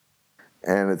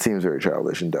 And it seems very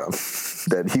childish and dumb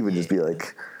that he would just be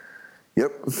like,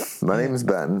 "Yep, my name's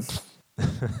Ben."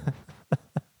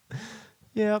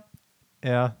 Yep.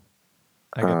 Yeah.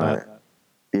 I get that.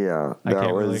 Yeah, I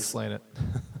can't really explain it.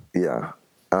 Yeah.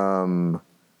 I'm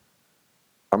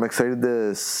excited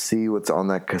to see what's on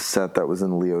that cassette that was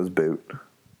in Leo's boot.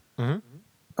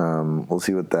 We'll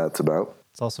see what that's about.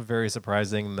 It's also very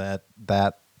surprising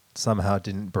that somehow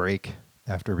didn't break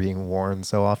after being worn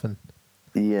so often.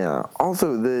 Yeah.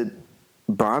 Also, the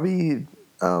Bobby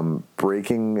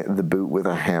breaking the boot with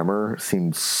a hammer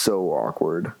seemed so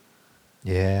awkward.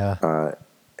 Yeah. I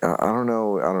don't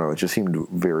know. It just seemed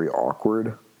very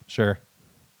awkward. Sure.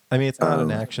 I mean, it's not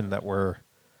an action that we're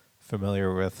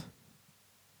familiar with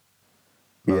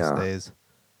most days,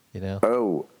 you know?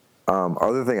 Oh,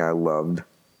 other thing I loved,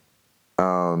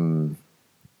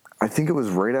 I think it was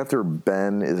right after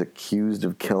Ben is accused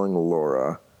of killing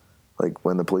Laura. Like,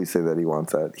 when the police say that he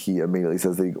wants that, he immediately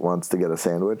says that he wants to get a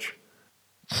sandwich.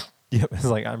 Yep. It's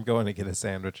like, I'm going to get a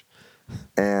sandwich.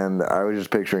 And I was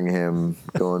just picturing him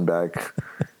going back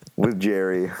with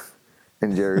Jerry,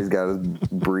 and Jerry's got his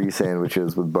brie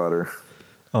sandwiches with butter.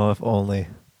 Oh, if only.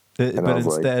 But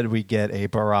instead, we get a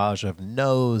barrage of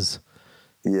no's.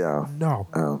 Yeah. No.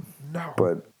 No.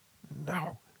 But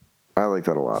no. I like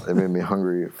that a lot. It made me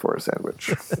hungry for a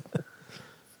sandwich.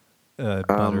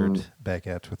 Buttered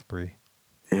baguette with brie.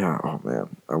 Yeah. Oh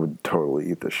man, I would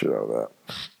totally eat the shit out of that.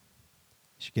 You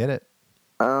should get it.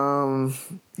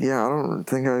 Yeah, I don't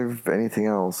think I have anything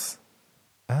else.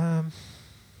 Oh,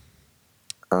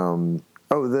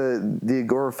 the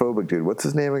agoraphobic dude. What's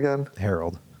his name again?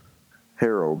 Harold.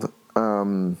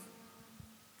 I'm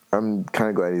kind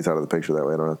of glad he's out of the picture. That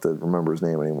way I don't have to remember his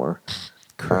name anymore.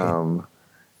 Great.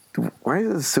 Why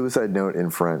is a suicide note in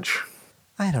French?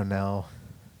 I don't know.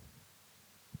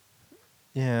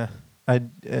 Yeah.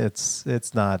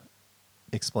 It's not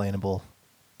explainable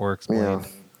or explained.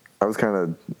 Yeah. I was kind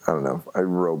of, I don't know. I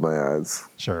rolled my eyes.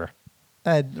 Sure.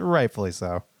 Rightfully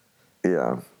so.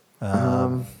 Yeah.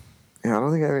 Yeah, I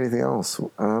don't think I have anything else.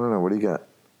 I don't know. What do you got?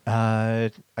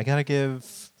 I gotta give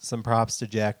some props to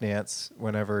Jack Nance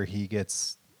whenever he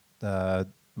gets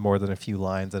more than a few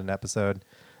lines in an episode.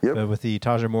 Yep. But with the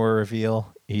Taja Moore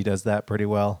reveal, he does that pretty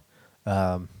well.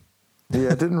 Yeah,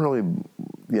 it didn't really,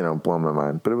 blow my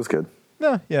mind, but it was good.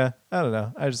 No, yeah, I don't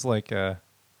know. I just like. I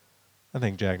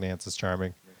think Jack Nance is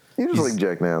charming. You just like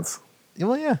Jack Nance.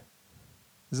 Well, yeah.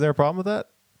 Is there a problem with that?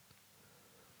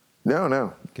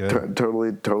 No. Good.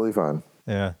 Totally fine.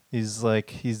 Yeah, he's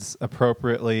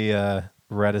appropriately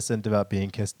reticent about being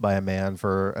kissed by a man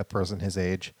for a person his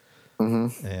age,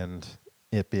 and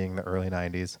it being the early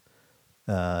 '90s.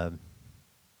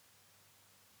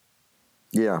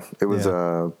 Yeah, it was.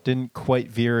 Didn't quite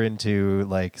veer into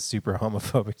like super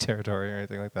homophobic territory or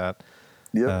anything like that.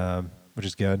 Yeah, which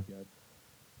is good.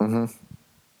 Mm-hmm.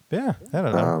 Yeah, I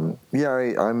don't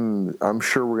know. I'm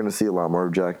sure we're going to see a lot more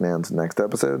of Jack Nance next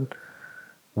episode.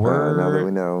 Now that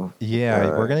we know. Yeah,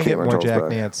 we're going to get more Jack back.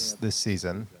 Nance this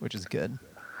season, which is good.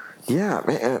 Yeah,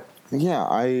 man. Yeah,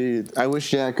 I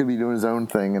wish Jack could be doing his own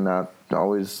thing and not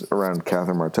always around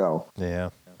Catherine Martell. Yeah.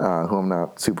 Who I'm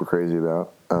not super crazy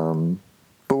about.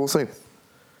 But we'll see.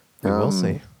 We'll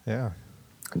see. Yeah.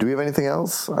 Do we have anything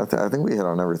else? I think we hit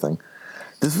on everything.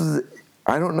 This was,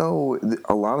 I don't know,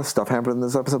 a lot of stuff happened in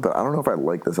this episode, but I don't know if I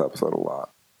like this episode a lot.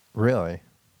 Really?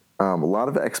 A lot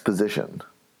of exposition.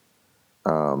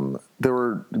 There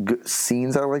were good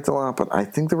scenes I liked a lot, but I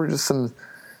think there were just some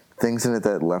things in it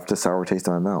that left a sour taste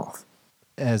in my mouth.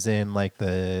 As in, like,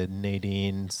 the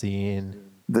Nadine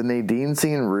scene? The Nadine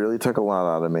scene really took a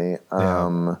lot out of me.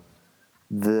 Yeah.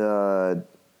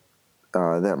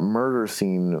 That murder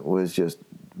scene was just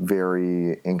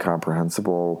very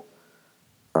incomprehensible.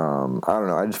 I don't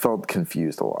know. I just felt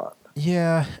confused a lot.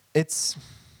 Yeah,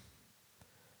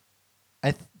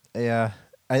 I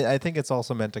think it's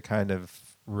also meant to kind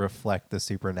of reflect the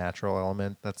supernatural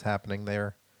element that's happening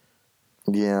there.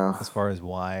 Yeah. As far as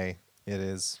why it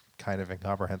is kind of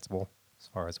incomprehensible, as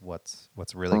far as what's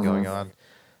really going on,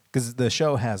 because the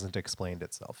show hasn't explained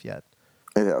itself yet.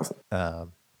 It hasn't.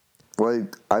 Well,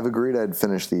 I've agreed I'd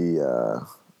finish the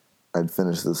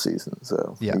season,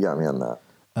 so you got me on that.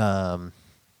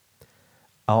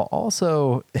 I'll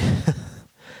also,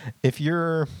 if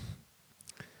you're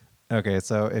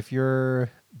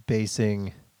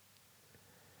basing,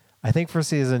 I think for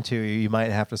season 2, you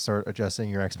might have to start adjusting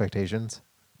your expectations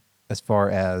as far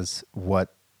as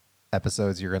what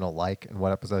episodes you're going to like and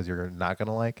what episodes you're not going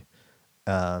to like.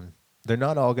 They're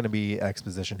not all going to be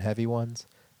exposition heavy ones,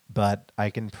 but I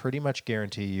can pretty much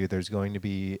guarantee you there's going to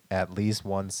be at least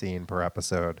one scene per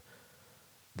episode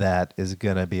that is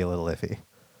going to be a little iffy.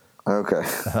 Okay.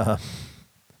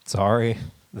 Sorry.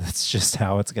 That's just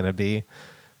how it's going to be.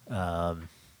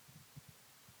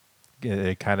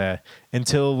 It kind of,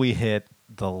 until we hit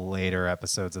the later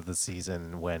episodes of the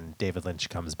season when David Lynch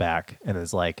comes back and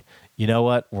is like, you know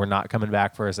what? We're not coming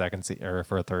back for a or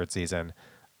for a third season.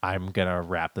 I'm going to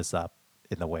wrap this up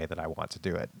in the way that I want to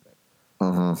do it.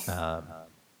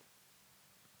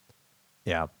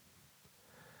 Yeah.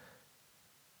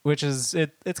 Which is,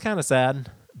 it's kind of sad,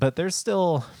 but there's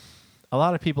still, a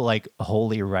lot of people like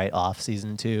wholly write off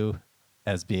season 2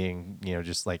 as being,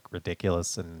 just like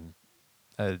ridiculous and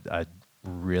a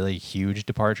really huge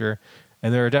departure.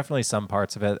 And there are definitely some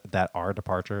parts of it that are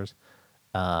departures.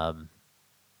 But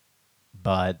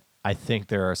I think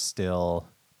there are still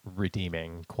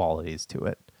redeeming qualities to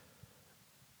it.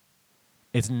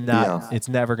 It's not. It's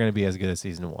never going to be as good as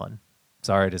season 1.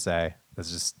 Sorry to say.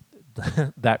 It's just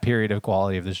that period of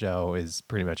quality of the show is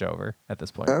pretty much over at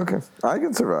this point. Okay, I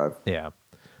can survive. Yeah.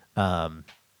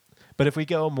 But if we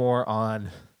go more on,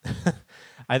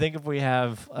 I think if we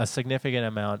have a significant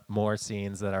amount more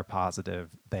scenes that are positive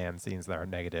than scenes that are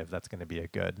negative, that's going to be a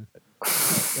good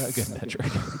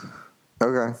metric.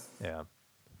 Okay. Yeah.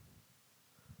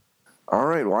 All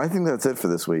right. Well, I think that's it for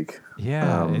this week.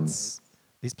 Yeah,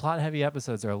 these plot heavy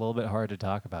episodes are a little bit hard to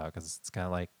talk about because it's kind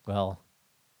of like, well,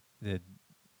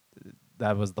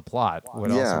 that was the plot. What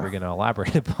else are we going to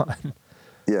elaborate upon?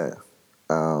 Yeah.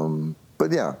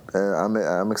 But yeah,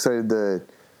 I'm excited to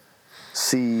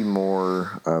see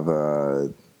more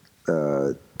of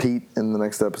Pete in the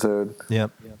next episode. Yep.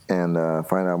 And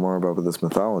find out more about this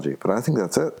mythology. But I think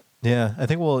that's it. Yeah, I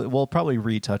think we'll probably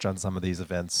retouch on some of these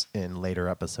events in later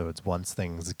episodes once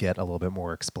things get a little bit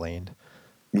more explained.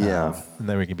 Yeah. And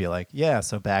then we can be like, yeah,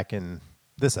 so back in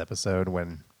this episode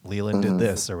when Leland did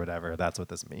this or whatever, that's what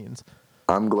this means.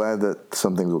 I'm glad that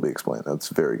some things will be explained. That's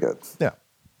very good. Yeah.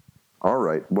 All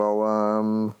right. Well,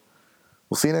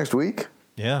 we'll see you next week.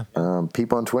 Yeah.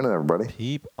 Peep on Twinning, everybody.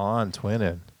 Peep on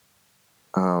Twinning.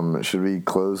 Should we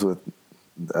close with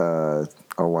a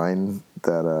line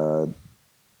that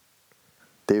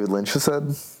David Lynch has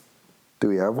said? Do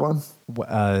we have one?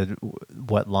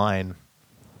 What line?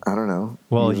 I don't know.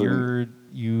 Well, you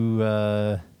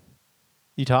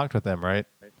talked with him, right?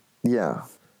 Yeah.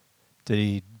 Did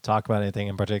he talk about anything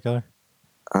in particular?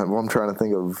 I'm trying to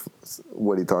think of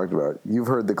what he talked about. You've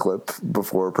heard the clip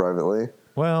before privately.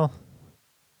 Well,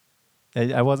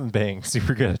 I wasn't paying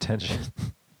super good attention.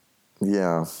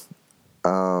 Yeah.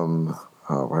 Why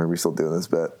are we still doing this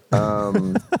bit? I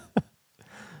mean,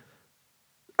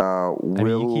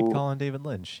 you keep calling David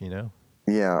Lynch,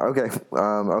 Yeah. Okay.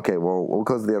 Okay. Well, we'll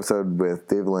close the episode with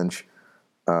David Lynch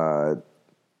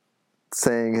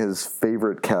saying his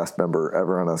favorite cast member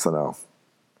ever on SNL.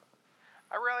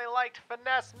 I really liked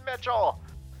Finesse Mitchell.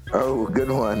 Oh, good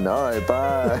one. All right.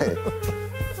 Bye.